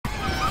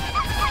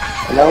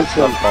Announce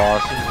him.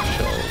 Boss in the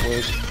show.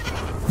 Wait.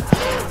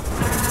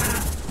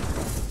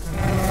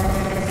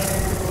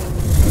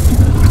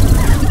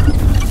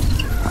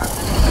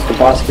 The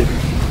boss could...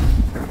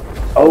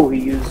 Oh, he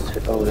used...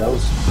 Oh, that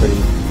was a pretty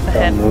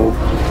dumb move.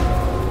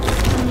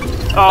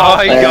 Oh,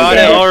 he got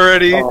it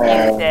already! Oh,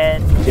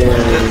 Dead.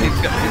 yeah.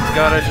 He's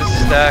gotta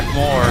just stack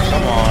more.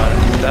 Come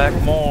on, stack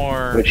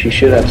more. Which he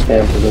should have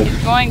spammed for this.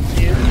 He's going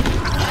to.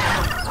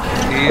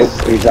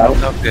 He's out.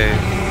 Okay.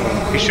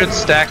 He should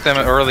stack them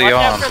early Watch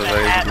on out for so the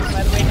they hat, just...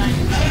 by the way, 9.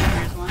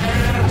 Here's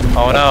one.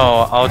 Oh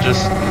no, I'll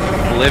just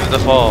live the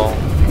fall.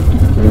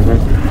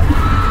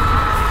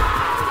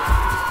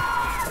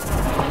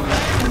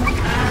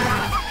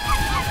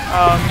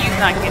 Oh, he's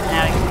not getting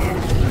out of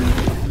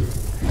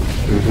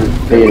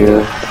There here. you go.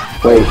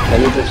 Wait,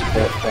 can you just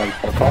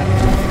purple?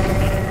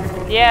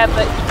 Yeah,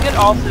 but you could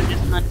also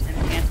just hunt him,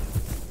 can't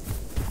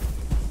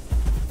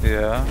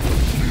Yeah.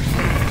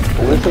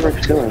 What's the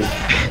Rick doing?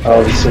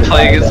 Oh, he's He's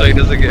playing it so he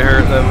doesn't get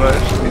hurt that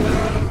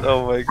much.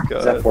 Oh my Is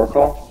that god. 4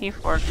 call? he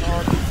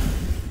forcalled.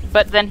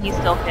 But then he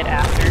still hit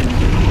after.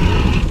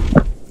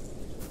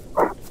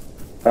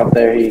 Up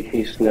there, he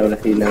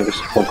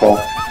noticed 4 call.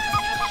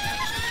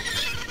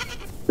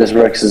 This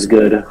Rex is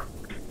good.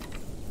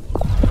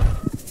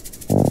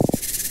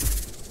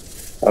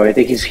 Oh, I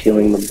think he's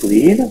healing the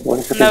bleed? What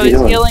is No, he he's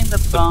doing? healing the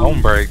bone.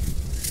 Bone break.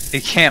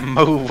 He can't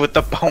move with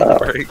the bone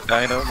break,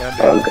 Dino.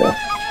 Goddamn. Okay.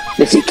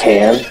 Yes, he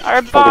can.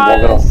 Our Fucking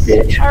walking off, boss!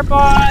 bitch. Our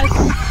boss!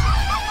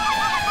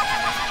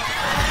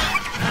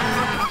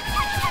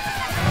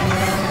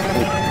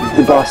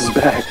 The boss is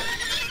back.